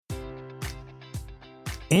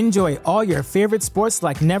Enjoy all your favorite sports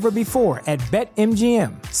like never before at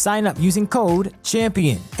BetMGM. Sign up using code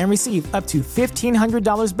CHAMPION and receive up to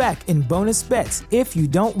 $1,500 back in bonus bets if you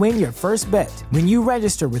don't win your first bet. When you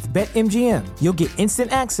register with BetMGM, you'll get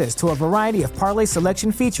instant access to a variety of parlay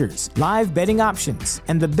selection features, live betting options,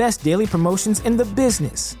 and the best daily promotions in the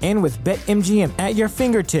business. And with BetMGM at your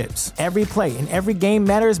fingertips, every play and every game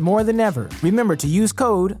matters more than ever. Remember to use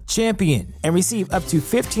code CHAMPION and receive up to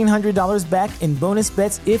 $1,500 back in bonus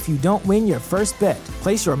bets if you don't win your first bet.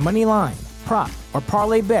 Place your money line, prop, or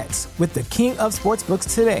parlay bets with the king of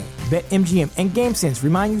sportsbooks today. BetMGM and GameSense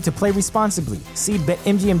remind you to play responsibly. See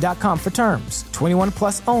BetMGM.com for terms. 21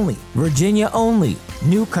 plus only. Virginia only.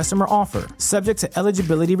 New customer offer. Subject to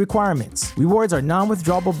eligibility requirements. Rewards are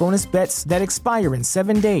non-withdrawable bonus bets that expire in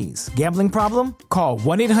 7 days. Gambling problem? Call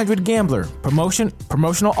 1-800-GAMBLER.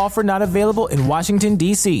 Promotional offer not available in Washington,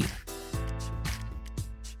 D.C.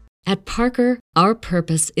 At Parker, our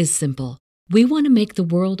purpose is simple. We want to make the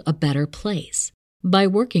world a better place by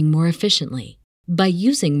working more efficiently, by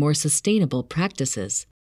using more sustainable practices,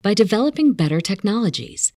 by developing better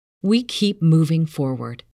technologies. We keep moving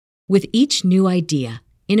forward. With each new idea,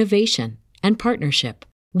 innovation, and partnership,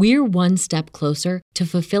 we're one step closer to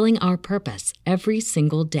fulfilling our purpose every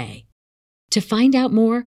single day. To find out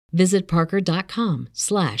more, visit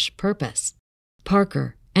parker.com/purpose.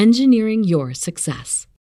 Parker, engineering your success.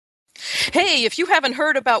 Hey, if you haven't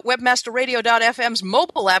heard about WebmasterRadio.fm's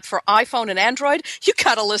mobile app for iPhone and Android, you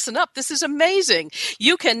gotta listen up. This is amazing.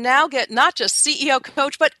 You can now get not just CEO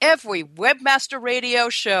Coach, but every Webmaster Radio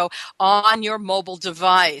show on your mobile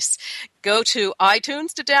device. Go to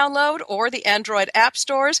iTunes to download or the Android app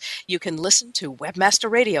stores. You can listen to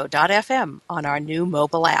WebmasterRadio.fm on our new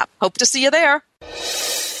mobile app. Hope to see you there.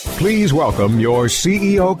 Please welcome your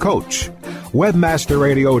CEO Coach.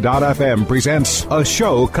 WebmasterRadio.fm presents a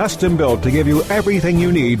show custom built to give you everything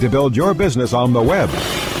you need to build your business on the web.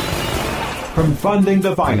 From funding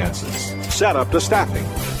to finances, setup to staffing,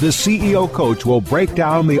 the CEO Coach will break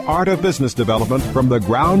down the art of business development from the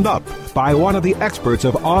ground up by one of the experts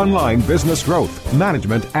of online business growth,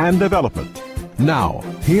 management, and development. Now,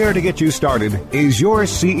 here to get you started is your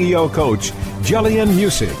CEO Coach, Jillian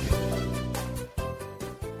Muessig.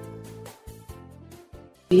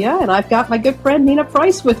 Yeah, and I've got my good friend Nina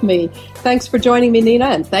Price with me. Thanks for joining me, Nina,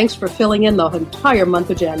 and thanks for filling in the entire month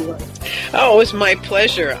of January. Oh, it was my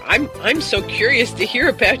pleasure. I'm so curious to hear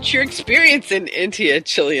about your experience in India,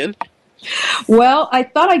 Jillian. Well, I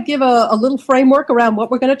thought I'd give a little framework around what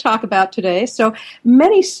we're going to talk about today. So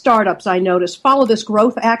many startups, I notice, follow this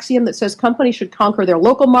growth axiom that says companies should conquer their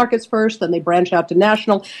local markets first, then they branch out to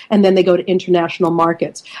national, and then they go to international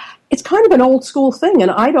markets. It's kind of an old school thing, and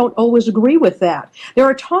I don't always agree with that. There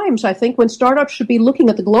are times, I think, when startups should be looking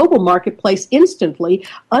at the global marketplace instantly,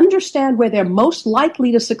 understand where they're most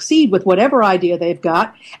likely to succeed with whatever idea they've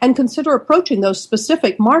got, and consider approaching those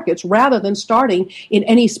specific markets rather than starting in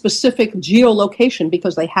any specific geolocation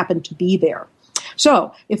because they happen to be there.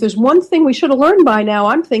 So, if there's one thing we should have learned by now,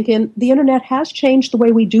 I'm thinking the internet has changed the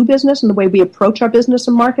way we do business and the way we approach our business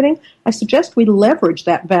and marketing. I suggest we leverage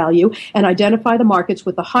that value and identify the markets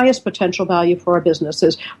with the highest potential value for our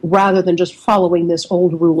businesses rather than just following this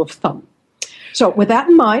old rule of thumb. So, with that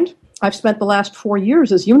in mind, I've spent the last 4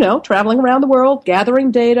 years, as you know, traveling around the world, gathering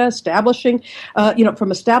data, establishing, from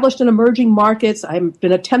established and emerging markets. I've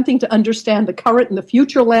been attempting to understand the current and the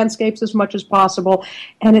future landscapes as much as possible,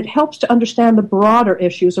 and it helps to understand the broader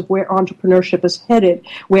issues of where entrepreneurship is headed,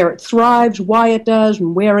 where it thrives, why it does,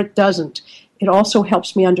 and where it doesn't. It also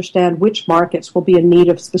helps me understand which markets will be in need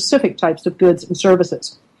of specific types of goods and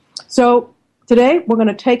services. So today we're going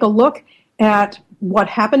to take a look at what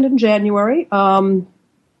happened in January.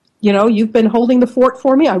 You've been holding the fort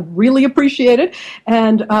for me. I really appreciate it.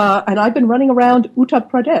 And I've been running around Uttar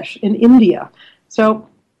Pradesh in India. So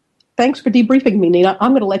thanks for debriefing me, Nina.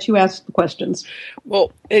 I'm going to let you ask the questions.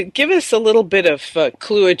 Well, give us a little bit of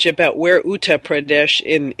clueage about where Uttar Pradesh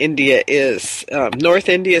in India is. North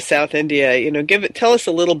India, South India. Tell us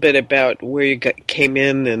a little bit about where you came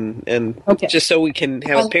in and okay. Just so we can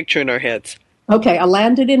have a picture in our heads. Okay, I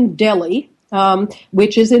landed in Delhi,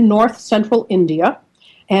 which is in north central India.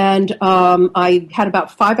 And I had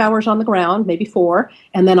about 5 hours on the ground, maybe 4,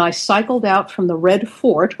 and then I cycled out from the Red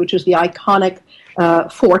Fort, which is the iconic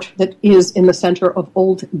fort that is in the center of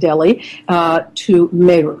Old Delhi, to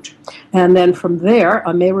Meerut. And then from there,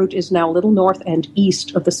 Meerut is now a little north and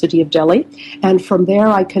east of the city of Delhi. And from there,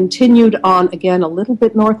 I continued on again a little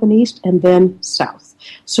bit north and east, and then south.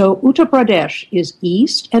 So Uttar Pradesh is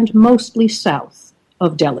east and mostly south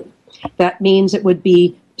of Delhi. That means it would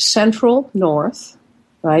be central north,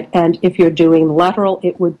 right? And if you're doing lateral,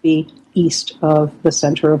 it would be east of the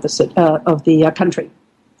center of the country.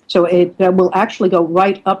 So it will actually go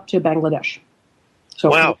right up to Bangladesh. So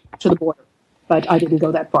wow. To the border. But I didn't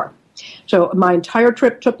go that far. So my entire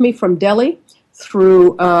trip took me from Delhi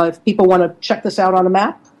through, if people want to check this out on a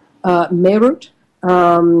map, Meerut,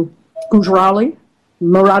 Gujarati,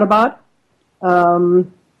 Moradabad,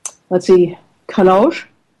 Kannauj.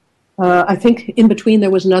 I think in between there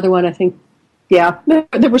was another one. I think,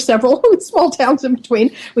 there were several small towns in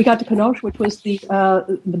between. We got to Kannauj, which was the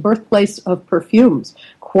birthplace of perfumes.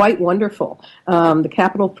 Quite wonderful, the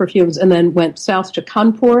capital of perfumes, and then went south to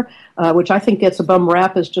Kanpur, which I think gets a bum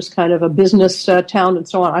rap as just kind of a business town and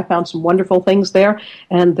so on. I found some wonderful things there,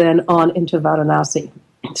 and then on into Varanasi.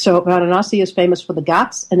 So Varanasi is famous for the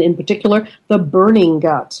Ghats, and in particular the burning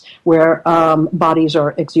Ghats, where bodies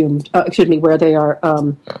are exhumed. Where they are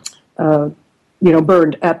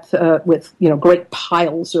burned with great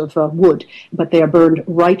piles of wood, but they are burned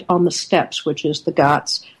right on the steppes, which is the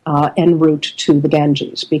Ghats en route to the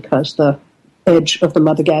Ganges, because the edge of the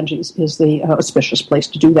Mother Ganges is the auspicious place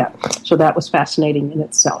to do that. So that was fascinating in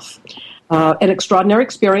itself. An extraordinary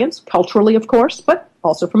experience, culturally, of course, but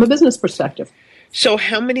also from a business perspective. So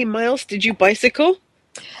how many miles did you bicycle?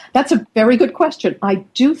 That's a very good question. I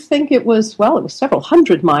do think it was several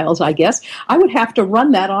hundred miles, I guess. I would have to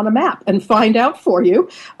run that on a map and find out for you.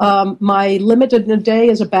 My limit in a day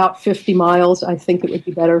is about 50 miles. I think it would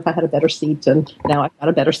be better if I had a better seat, and now I've got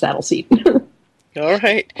a better saddle seat. All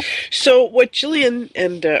right. So what Gillian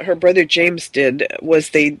and her brother James did was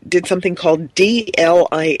they did something called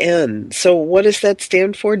DLIN. So what does that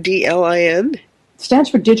stand for, DLIN? It stands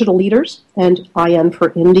for Digital Leaders, and IN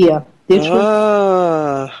for India. Okay.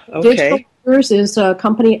 Digital Leaders is a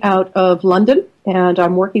company out of London, and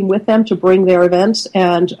I'm working with them to bring their events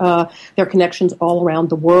and their connections all around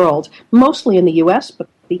the world, mostly in the U.S., but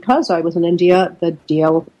because I was in India, the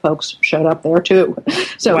DL folks showed up there too.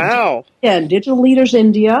 So, wow. And Digital Leaders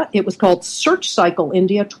India, it was called Search Cycle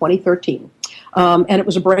India 2013. And it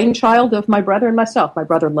was a brainchild of my brother and myself. My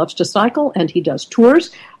brother loves to cycle, and he does tours.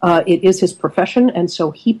 It is his profession, and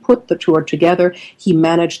so he put the tour together. He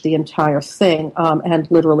managed the entire thing and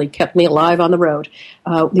literally kept me alive on the road.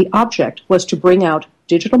 The object was to bring out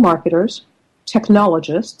digital marketers,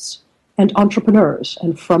 technologists, and entrepreneurs.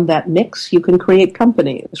 And from that mix, you can create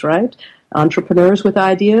companies, right? Entrepreneurs with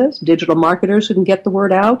ideas, digital marketers who can get the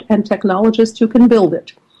word out, and technologists who can build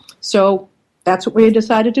it. So that's what we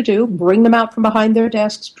decided to do, bring them out from behind their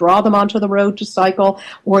desks, draw them onto the road to cycle,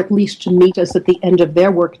 or at least to meet us at the end of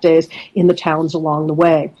their work days in the towns along the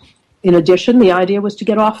way. In addition, the idea was to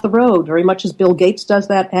get off the road, very much as Bill Gates does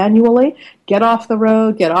that annually. Get off the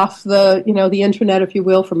road, get off the internet, if you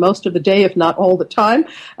will, for most of the day, if not all the time,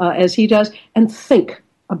 as he does, and think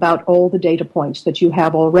about all the data points that you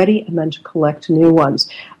have already and then to collect new ones.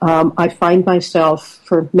 I find myself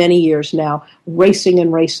for many years now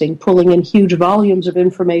racing, pulling in huge volumes of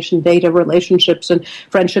information, data, relationships and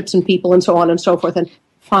friendships and people and so on and so forth. And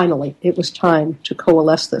finally, it was time to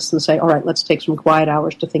coalesce this and say, all right, let's take some quiet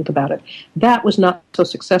hours to think about it. That was not so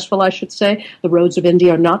successful, I should say. The roads of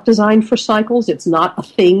India are not designed for cycles. It's not a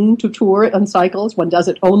thing to tour on cycles. One does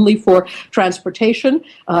it only for transportation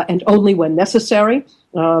and only when necessary.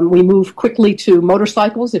 We move quickly to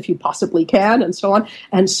motorcycles if you possibly can, and so on.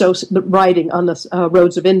 And so the riding on the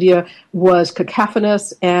roads of India was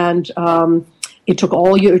cacophonous, and it took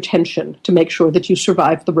all your attention to make sure that you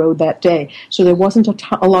survived the road that day. So there wasn't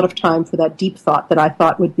a lot of time for that deep thought that I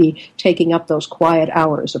thought would be taking up those quiet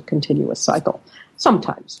hours of continuous cycle.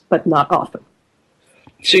 Sometimes, but not often.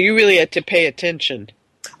 So you really had to pay attention.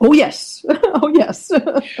 Oh, yes. Oh, yes.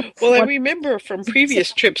 Well, I remember from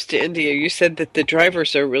previous trips to India, you said that the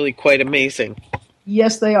drivers are really quite amazing.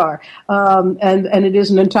 Yes, they are. And it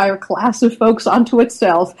is an entire class of folks unto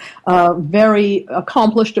itself, very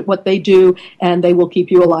accomplished at what they do, and they will keep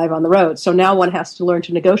you alive on the road. So now one has to learn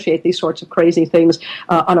to negotiate these sorts of crazy things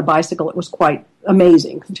on a bicycle. It was quite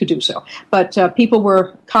amazing to do so. But people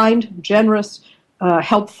were kind, generous,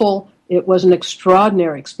 helpful. It was an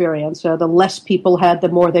extraordinary experience. The less people had, the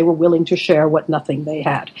more they were willing to share what nothing they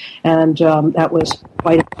had. And that was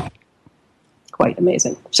quite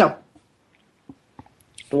amazing. So.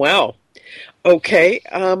 Wow. Okay.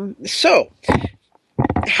 So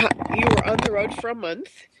you were on the road for a month.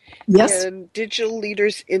 Yes. And Digital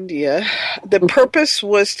Leaders India, the purpose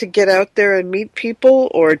was to get out there and meet people,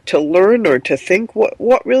 or to learn, or to think?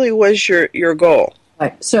 What really was your goal?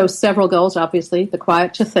 Right. So several goals, obviously. The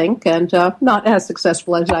quiet to think, and not as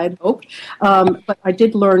successful as I had hoped. But I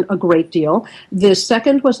did learn a great deal. The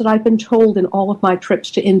second was that I've been told in all of my trips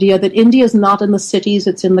to India that India is not in the cities,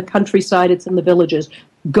 it's in the countryside, it's in the villages.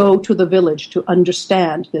 go to the village to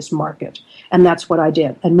understand this market. And that's what I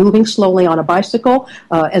did. And moving slowly on a bicycle,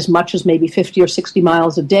 as much as maybe 50 or 60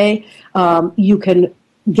 miles a day, you can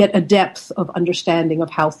get a depth of understanding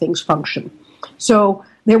of how things function. So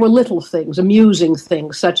there were little things, amusing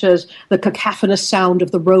things, such as the cacophonous sound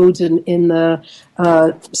of the roads in the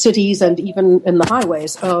cities and even in the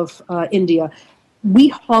highways of India. We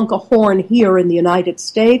honk a horn here in the United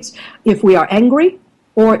States if we are angry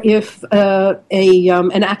or if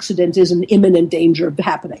an accident is in imminent danger of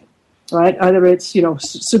happening, right? Either it's,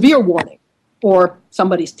 severe warning or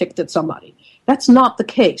somebody's ticked at somebody. That's not the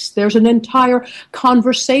case. There's an entire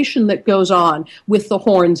conversation that goes on with the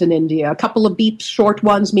horns in India. A couple of beeps, short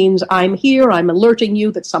ones means I'm here, I'm alerting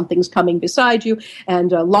you that something's coming beside you,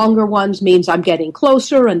 and longer ones means I'm getting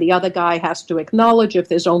closer, and the other guy has to acknowledge if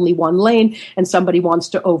there's only one lane and somebody wants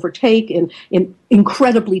to overtake in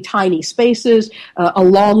incredibly tiny spaces. A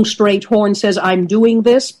long, straight horn says, I'm doing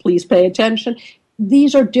this, please pay attention.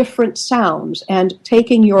 These are different sounds, and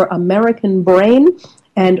taking your American brain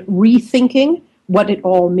and rethinking what it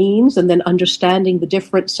all means, and then understanding the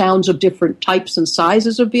different sounds of different types and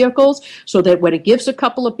sizes of vehicles, so that when it gives a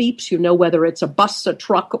couple of beeps, you know whether it's a bus, a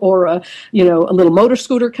truck, or a little motor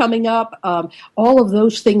scooter coming up. All of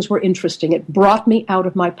those things were interesting. It brought me out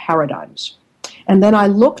of my paradigms. And then I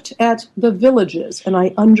looked at the villages, and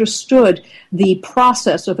I understood the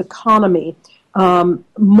process of economy.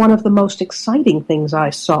 One of the most exciting things I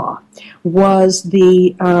saw was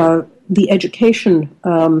the education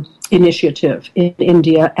initiative in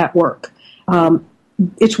India at work.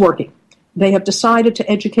 It's working. They have decided to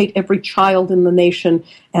educate every child in the nation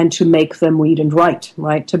and to make them read and write,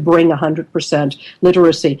 right, to bring 100%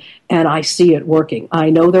 literacy. And I see it working. I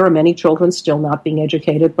know there are many children still not being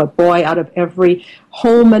educated, but boy, out of every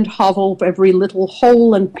home and hovel, every little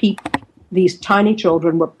hole and peep, these tiny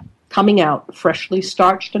children were coming out freshly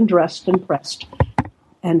starched and dressed and pressed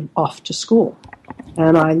and off to school.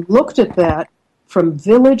 And I looked at that from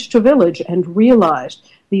village to village and realized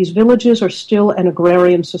these villages are still an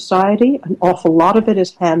agrarian society. An awful lot of it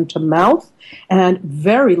is hand to mouth, and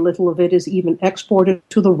very little of it is even exported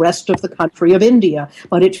to the rest of the country of India,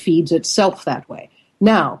 but it feeds itself that way.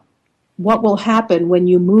 Now, what will happen when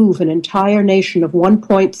you move an entire nation of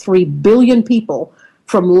 1.3 billion people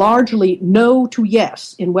from largely no to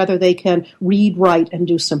yes in whether they can read, write, and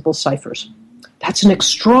do simple ciphers? That's an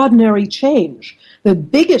extraordinary change. The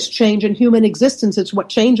biggest change in human existence, it's what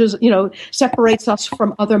changes, separates us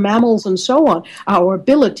from other mammals and so on. Our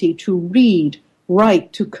ability to read,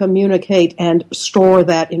 write, to communicate, and store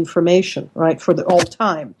that information, right, for all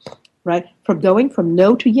time, right? From going from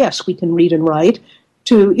no to yes, we can read and write,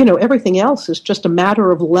 to, everything else is just a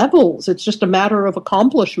matter of levels. It's just a matter of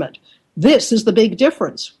accomplishment. This is the big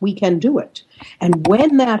difference. We can do it. And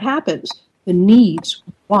when that happens, the needs,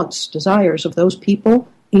 wants, desires of those people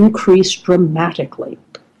increase dramatically.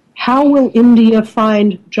 How will India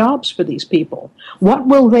find jobs for these people? What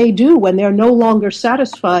will they do when they're no longer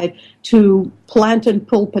satisfied to plant and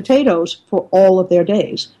pull potatoes for all of their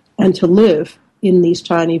days and to live in these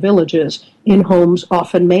tiny villages in homes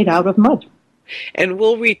often made out of mud? And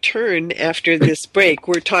we'll return after this break.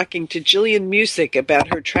 We're talking to Gillian Muessig about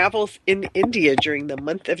her travels in India during the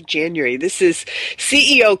month of January. This is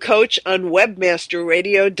CEO Coach on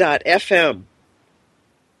WebmasterRadio.fm.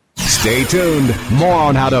 Stay tuned. More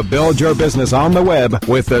on how to build your business on the web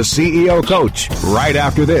with the CEO Coach right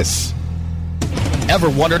after this. Ever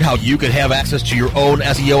wondered how you could have access to your own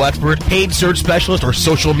SEO expert, paid search specialist, or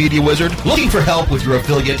social media wizard? Looking for help with your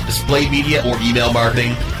affiliate, display media, or email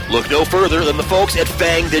marketing? Look no further than the folks at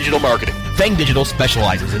Fang Digital Marketing. Fang Digital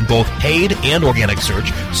specializes in both paid and organic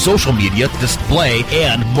search, social media, display,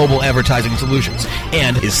 and mobile advertising solutions,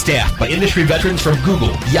 and is staffed by industry veterans from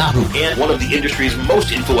Google, Yahoo, and one of the industry's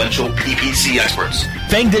most influential PPC experts.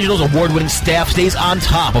 Fang Digital's award-winning staff stays on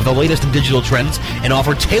top of the latest in digital trends and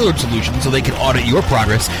offer tailored solutions so they can audit your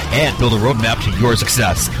progress and build a roadmap to your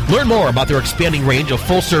success. Learn more about their expanding range of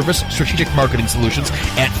full-service strategic marketing solutions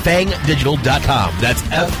at fangdigital.com. That's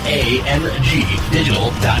F-A-N-G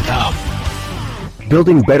digital.com.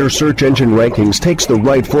 Building better search engine rankings takes the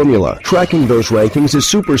right formula. Tracking those rankings is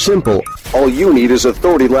super simple. All you need is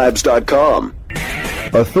authoritylabs.com.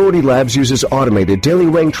 Authority Labs uses automated daily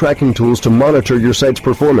rank tracking tools to monitor your site's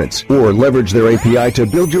performance, or leverage their API to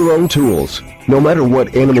build your own tools. No matter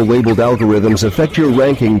what animal-labeled algorithms affect your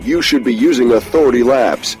ranking, you should be using Authority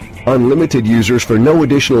Labs. Unlimited users for no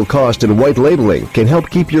additional cost and white labeling can help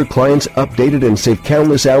keep your clients updated and save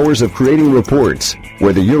countless hours of creating reports.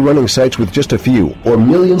 Whether you're running sites with just a few or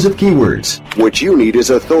millions of keywords, what you need is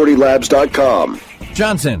authoritylabs.com.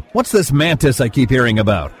 Johnson, what's this Mantis I keep hearing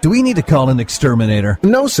about? Do we need to call an exterminator?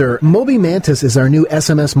 No, sir. Moby Mantis is our new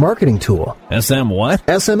SMS marketing tool. SM what?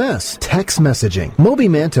 SMS, text messaging. Moby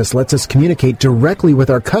Mantis lets us communicate directly with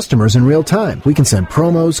our customers in real time. We can send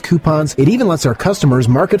promos, coupons. It even lets our customers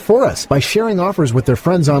market for us by sharing offers with their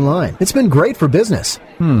friends online. It's been great for business.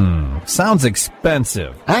 Sounds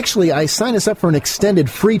expensive. Actually, I signed us up for an extended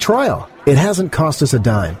free trial. It hasn't cost us a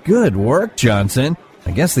dime. Good work, Johnson. I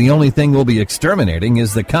guess the only thing we'll be exterminating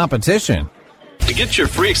is the competition. To get your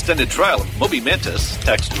free extended trial of Moby Mantis,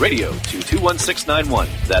 text radio to 21691.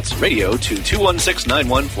 That's radio to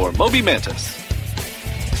 21691 for Moby Mantis.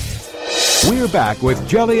 We're back with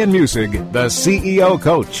Jillian Muessig, the CEO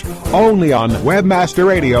Coach, only on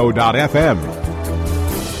webmasterradio.fm.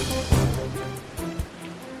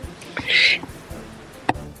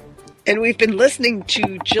 And we've been listening to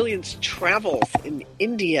Jillian's travels in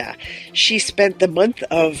India. She spent the month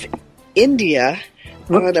of India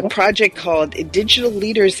on a project called Digital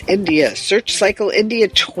Leaders India, Search Cycle India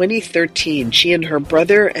 2013. She and her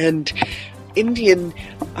brother and Indian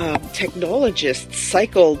technologists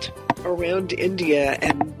cycled around India,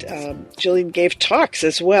 and Jillian gave talks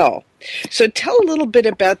as well. So tell a little bit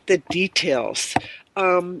about the details.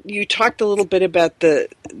 You talked a little bit about the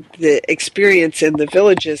experience in the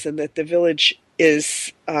villages, and that the village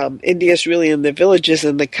is India's really in the villages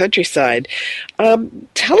and the countryside.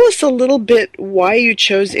 Tell us a little bit why you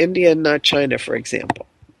chose India and not China, for example.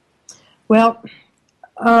 Well,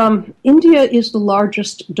 India is the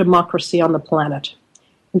largest democracy on the planet.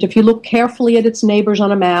 And if you look carefully at its neighbors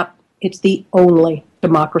on a map, it's the only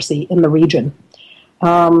democracy in the region.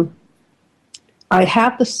 I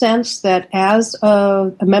have the sense that as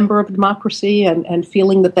a member of a democracy and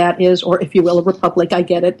feeling that is, or if you will, a republic, I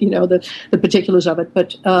get it, the particulars of it,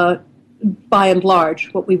 but by and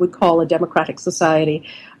large, what we would call a democratic society,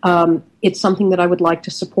 it's something that I would like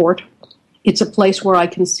to support. It's a place where I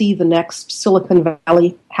can see the next Silicon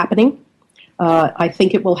Valley happening. I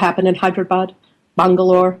think it will happen in Hyderabad,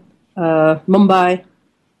 Bangalore, Mumbai,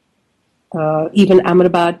 even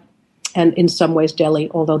Ahmedabad, and in some ways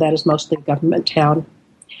Delhi, although that is mostly a government town.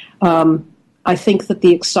 I think that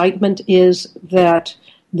the excitement is that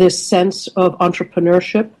this sense of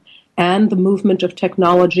entrepreneurship and the movement of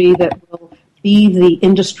technology that will be the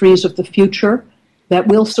industries of the future, that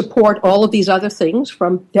will support all of these other things,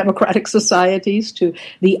 from democratic societies to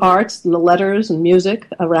the arts and the letters and music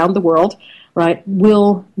around the world, right,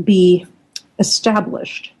 will be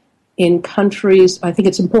established in countries. I think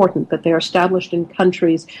it's important that they're established in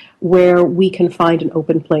countries where we can find an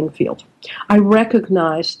open playing field. I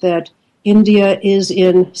recognize that India is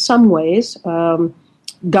in some ways,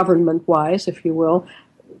 government-wise, if you will,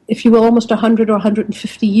 almost 100 or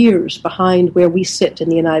 150 years behind where we sit in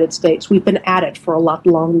the United States. We've been at it for a lot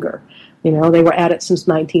longer. They were at it since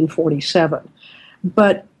 1947.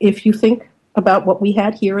 But if you think about what we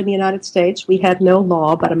had here in the United States, we had no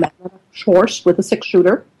law but a man on a horse with a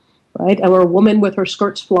six-shooter, right, or a woman with her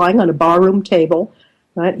skirts flying on a barroom table,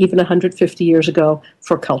 right, even 150 years ago,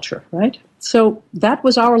 for culture, right? So that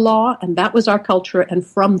was our law, and that was our culture, and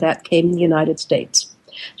from that came the United States.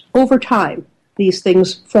 Over time, these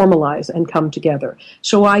things formalize and come together.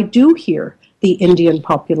 So I do hear the Indian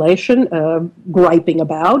population griping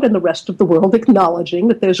about, and the rest of the world acknowledging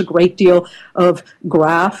that there's a great deal of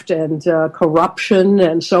graft and corruption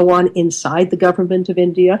and so on inside the government of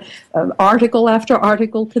India. Article after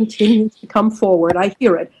article continues to come forward. I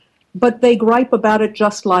hear it. But they gripe about it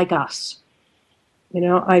just like us.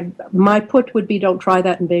 My put would be, don't try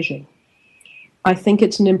that in Beijing. I think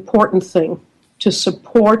it's an important thing to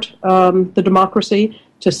support the democracy,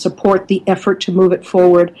 to support the effort to move it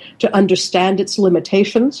forward, to understand its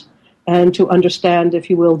limitations, and to understand,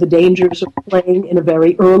 if you will, the dangers of playing in a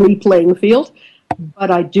very early playing field.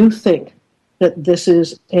 But I do think that this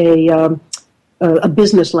is a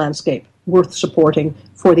business landscape worth supporting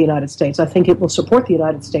for the United States. I think it will support the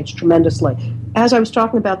United States tremendously. As I was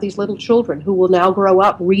talking about these little children who will now grow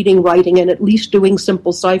up reading, writing, and at least doing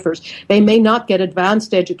simple ciphers, they may not get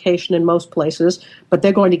advanced education in most places, but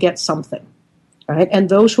they're going to get something. Right? And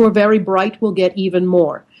those who are very bright will get even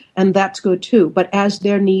more. And that's good too. But as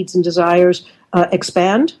their needs and desires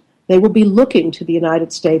expand, they will be looking to the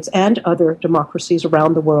United States and other democracies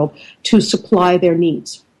around the world to supply their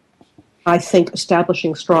needs. I think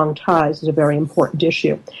establishing strong ties is a very important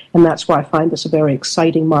issue. And that's why I find this a very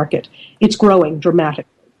exciting market. It's growing dramatically.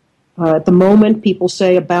 At the moment, people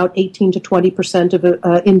say about 18 to 20%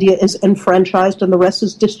 of India is enfranchised and the rest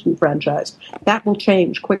is disenfranchised. That will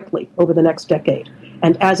change quickly over the next decade.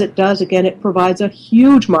 And as it does, again, it provides a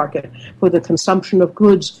huge market for the consumption of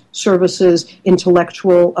goods, services,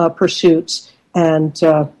 intellectual pursuits, and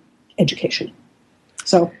education.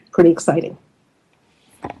 So pretty exciting.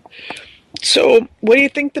 So what do you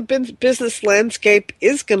think the business landscape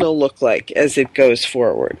is going to look like as it goes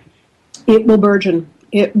forward? It will burgeon.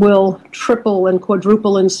 It will triple and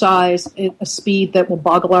quadruple in size at a speed that will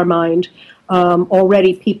boggle our mind.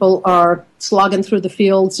 Already people are slogging through the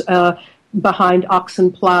fields behind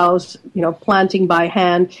oxen plows, planting by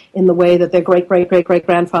hand in the way that their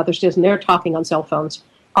great-great-great-great-grandfathers did, and they're talking on cell phones,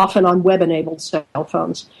 often on web-enabled cell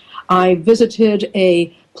phones. I visited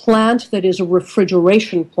a plant that is a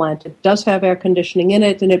refrigeration plant. It does have air conditioning in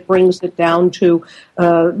it, and it brings it down to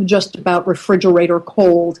just about refrigerator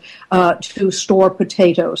cold to store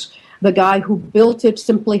potatoes. The guy who built it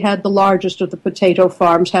simply had the largest of the potato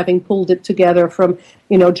farms, having pulled it together from,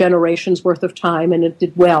 generations worth of time, and it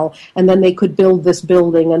did well. And then they could build this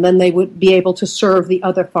building, and then they would be able to serve the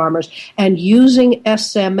other farmers. And using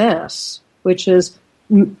SMS, which is,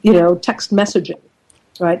 text messaging,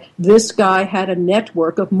 right? This guy had a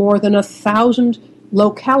network of more than 1,000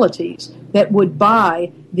 localities that would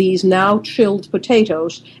buy these now chilled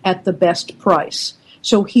potatoes at the best price.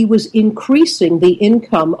 So he was increasing the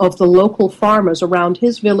income of the local farmers around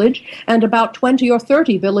his village and about 20 or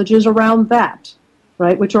 30 villages around that,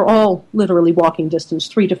 right, which are all literally walking distance,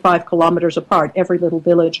 3 to 5 kilometers apart. Every little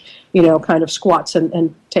village, kind of squats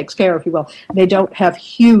and takes care, if you will. They don't have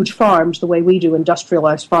huge farms the way we do,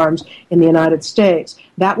 industrialized farms in the United States.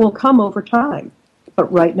 That will come over time. But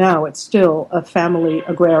right now, it's still a family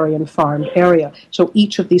agrarian farmed area. So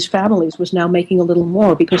each of these families was now making a little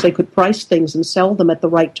more because they could price things and sell them at the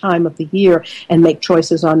right time of the year and make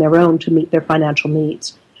choices on their own to meet their financial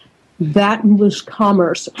needs. That was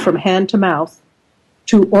commerce from hand to mouth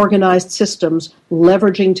to organized systems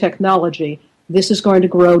leveraging technology. This is going to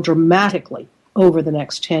grow dramatically over the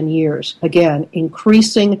next 10 years. Again,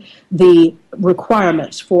 increasing the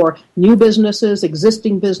requirements for new businesses,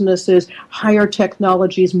 existing businesses, higher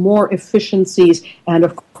technologies, more efficiencies, and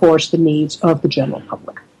of course the needs of the general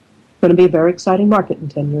public. It's going to be a very exciting market in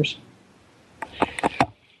 10 years.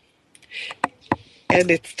 And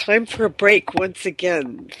it's time for a break once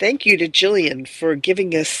again. Thank you to Jillian for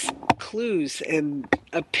giving us clues and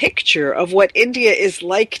a picture of what India is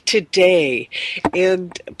like today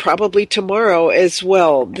and probably tomorrow as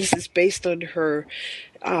well. This is based on her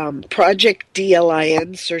Project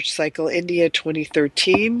DLIN Search Cycle India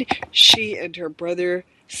 2013. She and her brother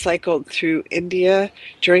cycled through India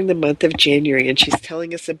during the month of January, and she's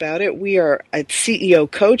telling us about it. We are at CEO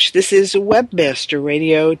Coach. This is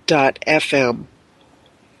webmasterradio.fm.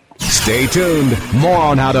 Stay tuned. More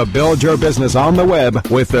on how to build your business on the web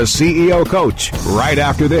with the CEO Coach right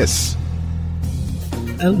after this.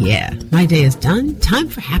 Oh, yeah. My day is done. Time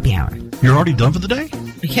for happy hour. You're already done for the day?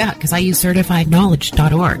 Yeah, because I use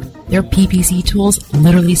CertifiedKnowledge.org. Their PPC tools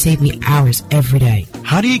literally save me hours every day.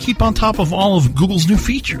 How do you keep on top of all of Google's new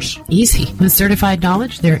features? Easy. With Certified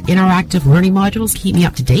Knowledge, their interactive learning modules keep me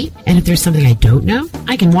up to date. And if there's something I don't know,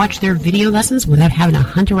 I can watch their video lessons without having to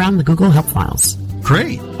hunt around the Google Help files.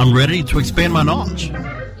 Great. I'm ready to expand my knowledge.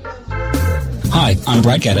 Hi, I'm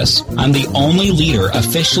Brett Geddes. I'm the only leader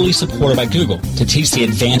officially supported by Google to teach the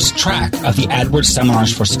advanced track of the AdWords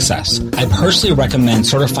Seminars for Success. I personally recommend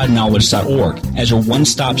CertifiedKnowledge.org as your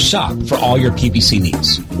one-stop shop for all your PPC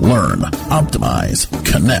needs. Learn, optimize,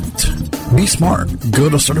 connect. Be smart. Go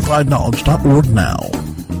to CertifiedKnowledge.org now.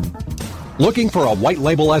 Looking for a white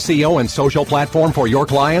label SEO and social platform for your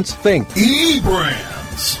clients? Think eBrand.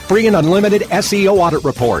 Free and unlimited SEO audit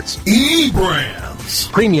reports.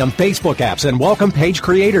 eBrands. Premium Facebook apps and welcome page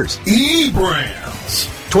creators.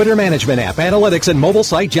 eBrands. Twitter management app, analytics, and mobile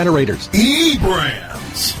site generators.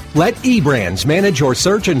 eBrands. Let eBrands manage your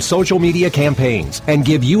search and social media campaigns and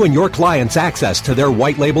give you and your clients access to their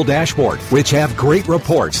white label dashboard, which have great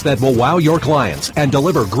reports that will wow your clients and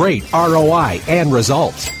deliver great ROI and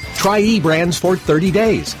results. Try eBrands for 30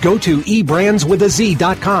 days. Go to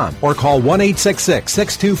eBrandsWithAZ.com or call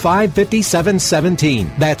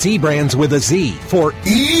 1-866-625-5717. That's eBrands with a Z for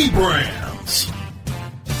eBrands.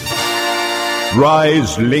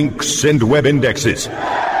 Rise, links, and web indexes.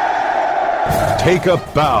 Take a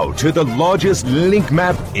bow to the largest link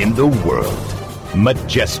map in the world.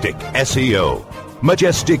 Majestic SEO.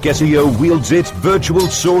 Majestic SEO wields its virtual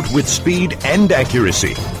sword with speed and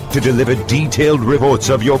accuracy to deliver detailed reports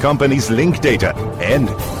of your company's link data and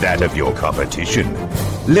that of your competition.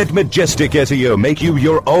 Let Majestic SEO make you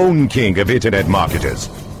your own king of internet marketers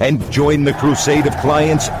and join the crusade of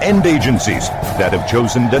clients and agencies that have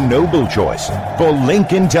chosen the noble choice for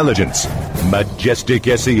link intelligence.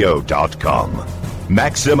 MajesticSEO.com.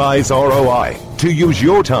 Maximize ROI to use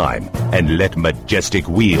your time and let Majestic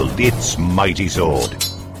wield its mighty sword.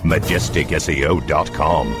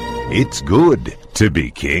 MajesticSEO.com. It's good to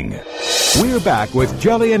be king. We're back with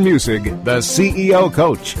Jillian Muessig, the CEO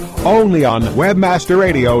Coach, only on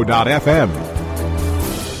WebmasterRadio.fm.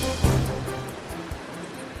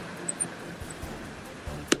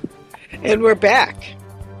 And we're back.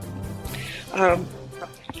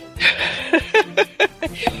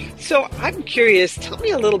 So I'm curious, tell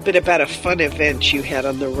me a little bit about a fun event you had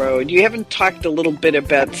on the road. You haven't talked a little bit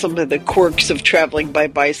about some of the quirks of traveling by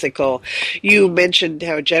bicycle. You mentioned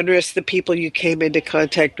how generous the people you came into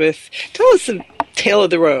contact with. Tell us the tale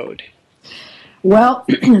of the road. Well,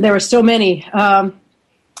 there were so many.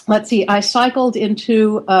 Let's see, I cycled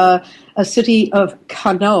into a city of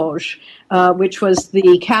Kanoj, which was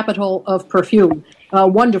the capital of perfume. A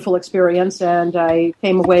wonderful experience, and I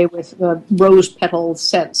came away with rose petal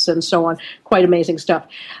scents and so on. Quite amazing stuff.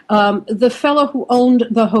 The fellow who owned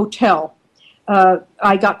the hotel,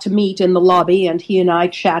 I got to meet in the lobby, and he and I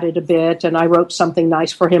chatted a bit, and I wrote something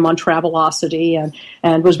nice for him on Travelocity,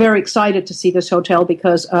 and was very excited to see this hotel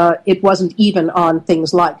because it wasn't even on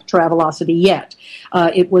things like Travelocity yet.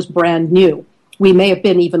 It was brand new. We may have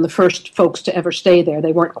been even the first folks to ever stay there.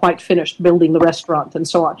 They weren't quite finished building the restaurant and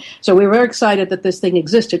so on. So we were very excited that this thing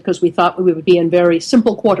existed because we thought we would be in very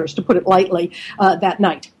simple quarters, to put it lightly, that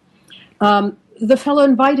night. The fellow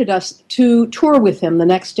invited us to tour with him the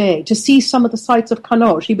next day to see some of the sights of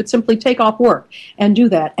Kanoj. He would simply take off work and do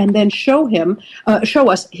that, and then show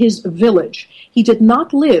us his village. He did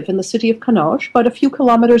not live in the city of Kanoj, but a few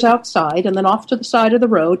kilometers outside, and then off to the side of the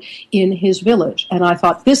road in his village. And I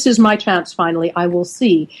thought, this is my chance. Finally, I will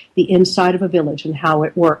see the inside of a village and how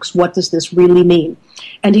it works. What does this really mean?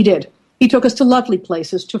 And he did. He took us to lovely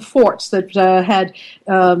places, to forts that had,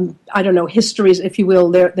 histories, if you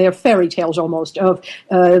will. They're fairy tales almost, of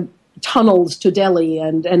tunnels to Delhi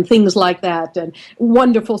and things like that, and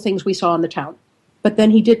wonderful things we saw in the town. But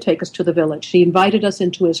then he did take us to the village. He invited us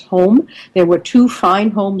into his home. There were 2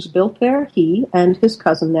 fine homes built there, he and his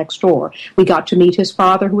cousin next door. We got to meet his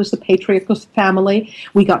father, who was the patriarch of the family.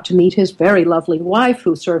 We got to meet his very lovely wife,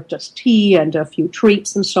 who served us tea and a few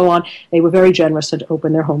treats and so on. They were very generous and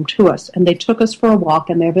opened their home to us. And they took us for a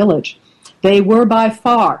walk in their village. They were by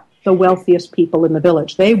far the wealthiest people in the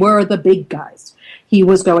village. They were the big guys. He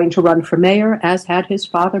was going to run for mayor, as had his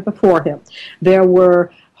father before him. There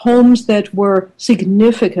were homes that were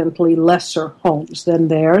significantly lesser homes than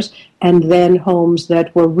theirs, and then homes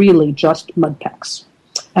that were really just mudpacks.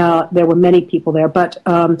 There were many people there, but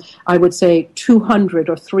I would say 200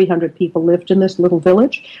 or 300 people lived in this little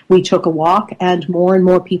village. We took a walk, and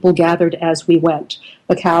more people gathered as we went.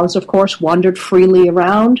 The cows, of course, wandered freely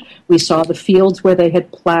around. We saw the fields where they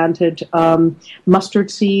had planted mustard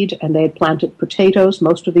seed, and they had planted potatoes.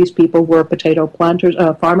 Most of these people were potato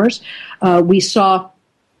farmers. We saw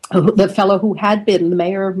the fellow who had been the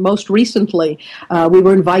mayor most recently. We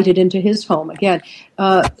were invited into his home. Again,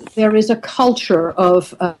 there is a culture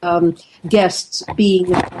of guests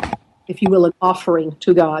being, if you will, an offering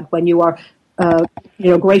to God. When you are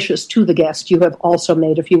gracious to the guest, you have also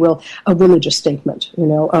made, if you will, a religious statement,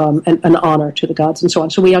 an honor to the gods and so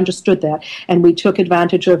on. So we understood that, and we took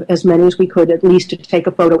advantage of as many as we could, at least to take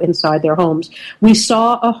a photo inside their homes. We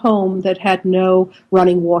saw a home that had no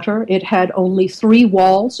running water. It had only 3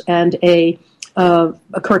 walls and a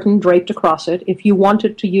curtain draped across it. If you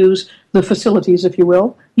wanted to use the facilities, if you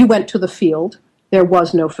will, you went to the field. There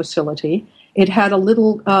was no facility. It had a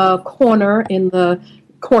little corner in the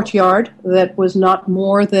courtyard that was not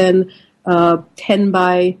more than 10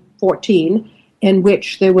 by 14, in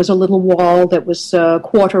which there was a little wall that was a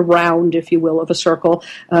quarter round, if you will, of a circle,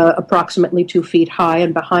 approximately 2 feet high,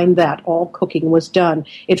 and behind that all cooking was done.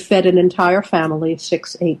 It fed an entire family,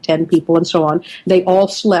 6, 8, 10 people, and so on. They all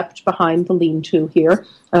slept behind the lean-to here,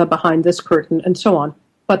 behind this curtain, and so on.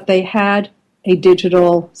 But they had a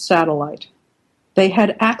digital satellite. They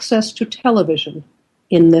had access to television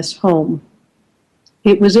in this home.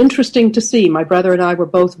 It was interesting to see. My brother and I were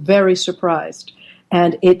both very surprised,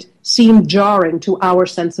 and it seemed jarring to our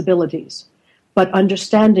sensibilities. But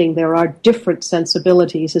understanding there are different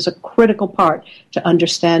sensibilities is a critical part to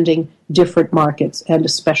understanding different markets, and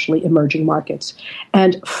especially emerging markets.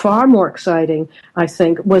 And far more exciting, I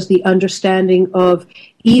think, was the understanding of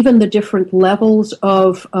even the different levels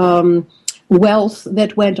of wealth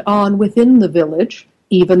that went on within the village,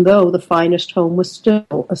 even though the finest home was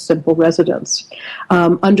still a simple residence.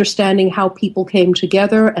 Understanding how people came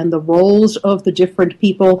together and the roles of the different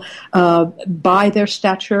people by their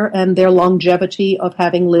stature and their longevity of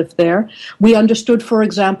having lived there. We understood, for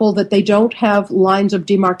example, that they don't have lines of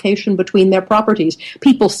demarcation between their properties.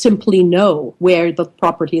 People simply know where the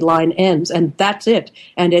property line ends, and that's it,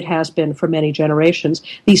 and it has been for many generations.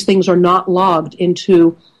 These things are not logged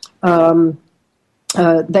into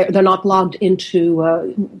they're not logged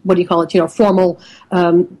into formal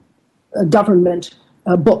government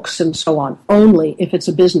books and so on. Only if it's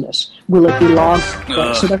a business will it be logged.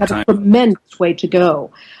 So they have a tremendous way to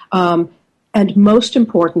go. And most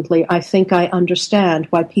importantly, I think I understand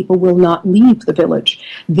why people will not leave the village.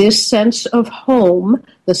 This sense of home,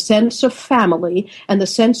 the sense of family, and the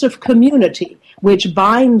sense of community, which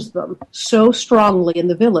binds them so strongly in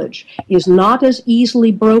the village, is not as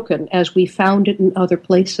easily broken as we found it in other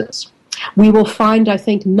places. We will find, I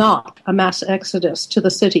think, not a mass exodus to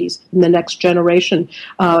the cities in the next generation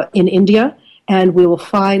in India, and we will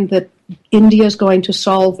find that India is going to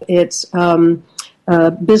solve its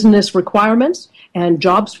business requirements and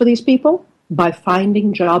jobs for these people by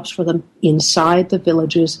finding jobs for them inside the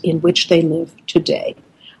villages in which they live today.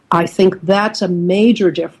 I think that's a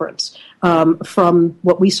major difference from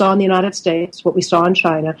what we saw in the United States, what we saw in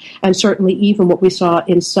China, and certainly even what we saw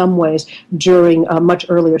in some ways during much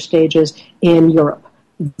earlier stages in Europe.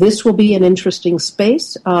 This will be an interesting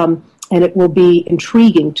space, and it will be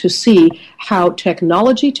intriguing to see how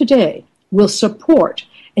technology today will support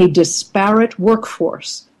a disparate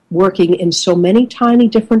workforce working in so many tiny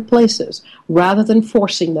different places rather than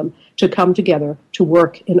forcing them to come together to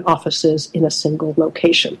work in offices in a single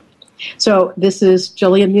location. So this is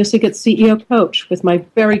Gillian Muessig at CEO Coach with my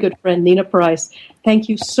very good friend Nina Price. Thank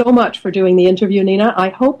you so much for doing the interview, Nina. I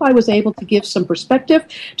hope I was able to give some perspective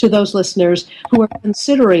to those listeners who are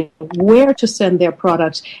considering where to send their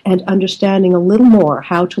products and understanding a little more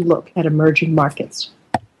how to look at emerging markets.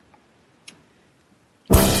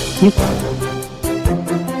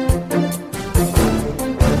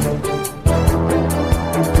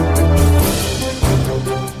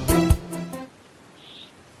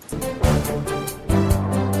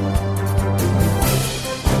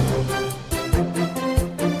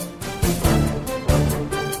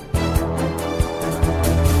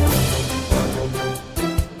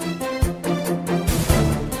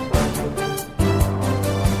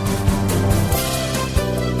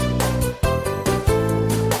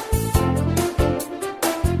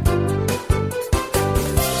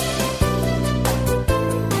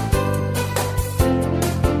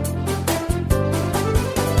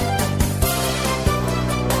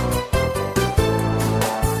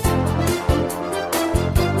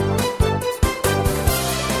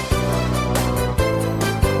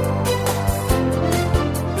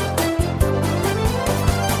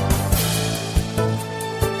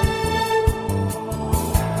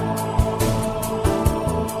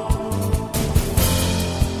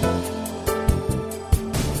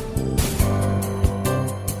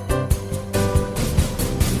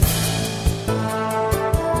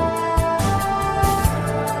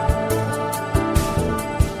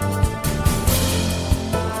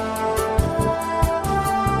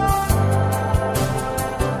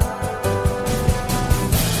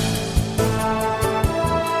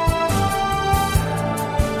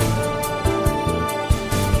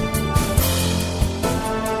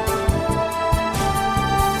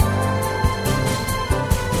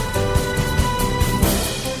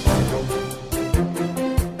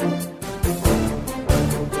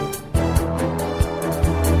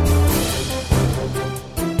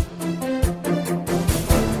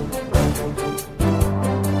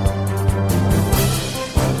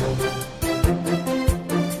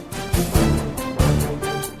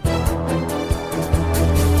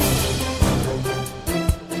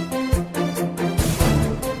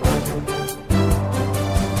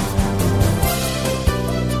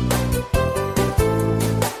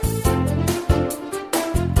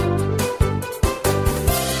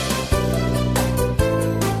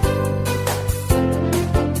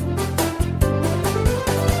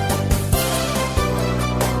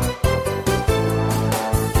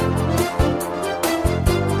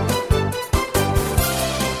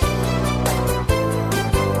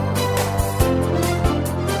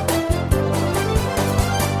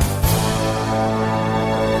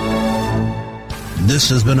 This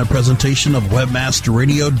has been a presentation of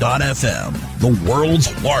WebmasterRadio.fm, the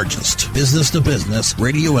world's largest business-to-business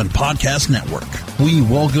radio and podcast network. We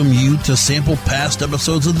welcome you to sample past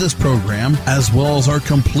episodes of this program, as well as our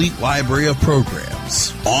complete library of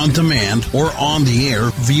programs, on demand or on the air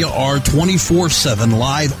via our 24/7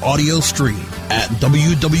 live audio stream at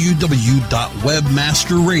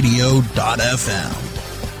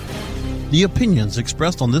www.webmasterradio.fm. The opinions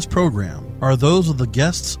expressed on this program are those of the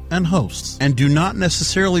guests and hosts and do not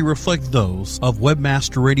necessarily reflect those of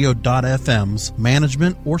WebmasterRadio.fm's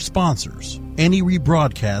management or sponsors. Any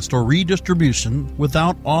rebroadcast or redistribution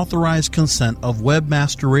without authorized consent of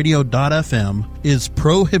WebmasterRadio.fm is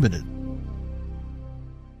prohibited.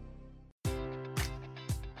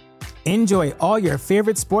 Enjoy all your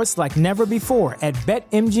favorite sports like never before at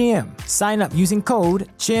BetMGM. Sign up using code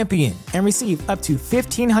CHAMPION and receive up to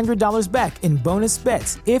 $1,500 back in bonus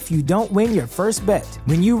bets if you don't win your first bet.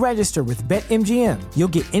 When you register with BetMGM, you'll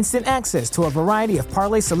get instant access to a variety of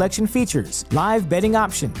parlay selection features, live betting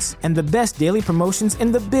options, and the best daily promotions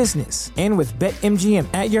in the business. And with BetMGM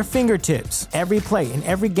at your fingertips, every play and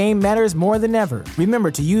every game matters more than ever. Remember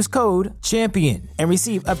to use code CHAMPION and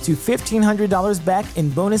receive up to $1,500 back in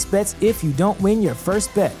bonus bets if you don't win your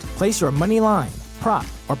first bet. Place your money line, prop,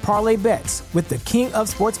 or parlay bets with the king of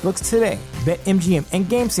sportsbooks today. BetMGM and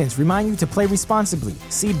GameSense remind you to play responsibly.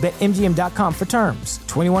 See BetMGM.com for terms.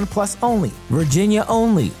 21 plus only. Virginia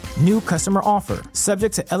only. New customer offer.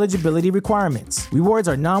 Subject to eligibility requirements. Rewards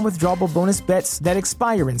are non-withdrawable bonus bets that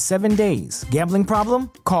expire in 7 days. Gambling problem?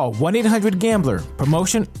 Call 1-800-GAMBLER.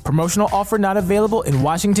 Promotional offer not available in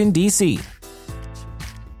Washington, D.C.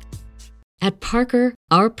 At Parker,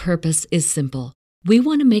 our purpose is simple. We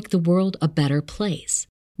want to make the world a better place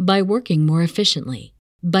by working more efficiently,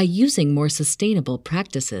 by using more sustainable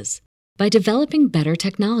practices, by developing better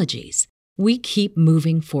technologies. We keep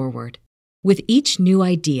moving forward. With each new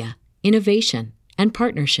idea, innovation, and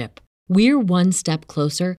partnership, we're one step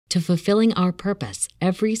closer to fulfilling our purpose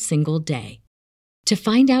every single day. To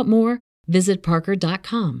find out more, visit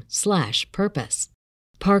parker.com/purpose.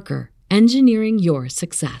 Parker, engineering your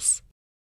success.